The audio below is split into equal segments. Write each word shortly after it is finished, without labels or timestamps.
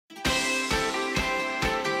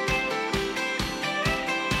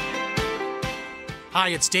Hi,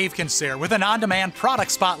 it's Dave Kinsare with an on-demand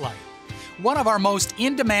product spotlight. One of our most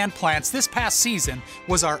in-demand plants this past season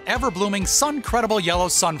was our ever-blooming Suncredible Yellow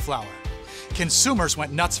sunflower. Consumers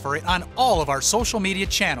went nuts for it on all of our social media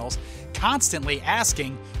channels, constantly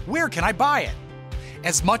asking, where can I buy it?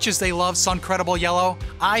 As much as they love Suncredible Yellow,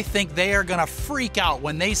 I think they are gonna freak out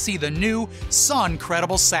when they see the new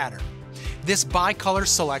Suncredible Saturn. This bicolor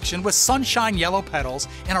selection with sunshine yellow petals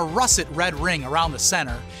and a russet red ring around the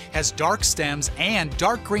center has dark stems and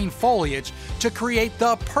dark green foliage to create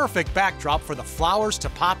the perfect backdrop for the flowers to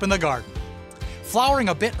pop in the garden. Flowering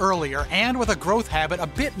a bit earlier and with a growth habit a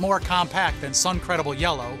bit more compact than Suncredible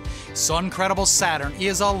Yellow, Suncredible Saturn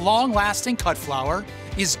is a long-lasting cut flower,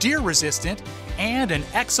 is deer resistant, and an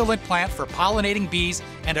excellent plant for pollinating bees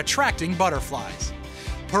and attracting butterflies.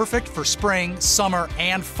 Perfect for spring, summer,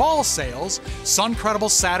 and fall sales, Suncredible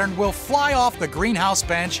Saturn will fly off the greenhouse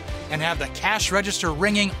bench and have the cash register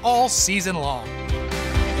ringing all season long.